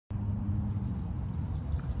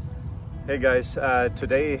Hey guys,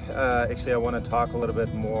 today actually I want to talk a little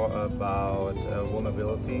bit more about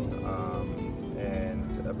vulnerability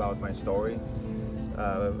and about my story.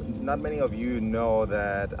 Not many of you know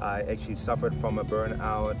that I actually suffered from a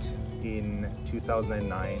burnout in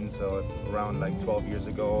 2009, so it's around like 12 years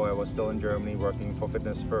ago. I was still in Germany working for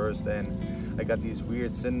Fitness First, and I got these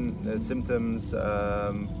weird symptoms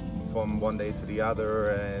from one day to the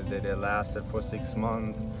other, and they lasted for 6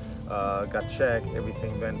 months. Got checked,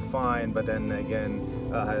 everything went fine, but then again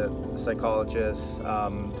I had a psychologist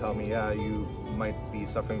tell me, yeah, you might be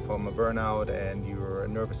suffering from a burnout and your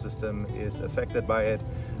nervous system is affected by it.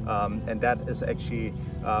 And that is actually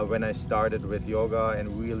when I started with yoga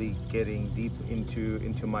and really getting deep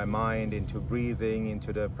into my mind, into breathing,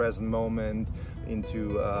 into the present moment,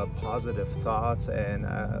 into positive thoughts. And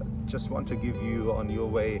just want to give you on your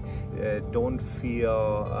way, don't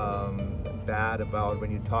feel bad about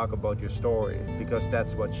when you talk about your story, because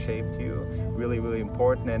that's what shaped you. Really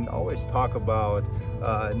important. And always talk about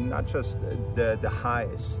not just the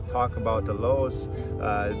highs, talk about the lows.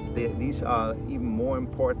 These are even more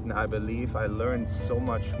important, I believe. I learned so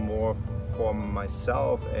much more from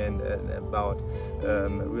myself and about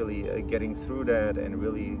really getting through that and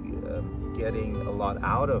really getting a lot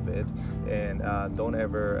out of it. And don't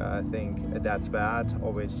ever think that's bad.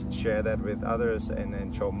 Always share that with others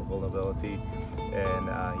and show vulnerability. And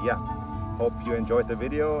yeah, hope you enjoyed the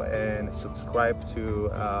video, and subscribe to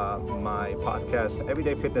my podcast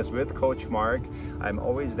Everyday Fitness with Coach Mark. I'm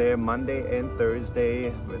always there Monday and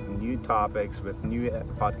Thursday with new topics, with new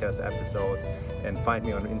podcast episodes. And find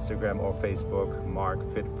me on Instagram or Facebook, Mark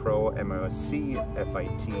Fit Pro,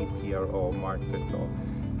 MarcFitPro, Mark Fit Pro.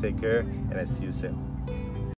 Take care, and I see you soon.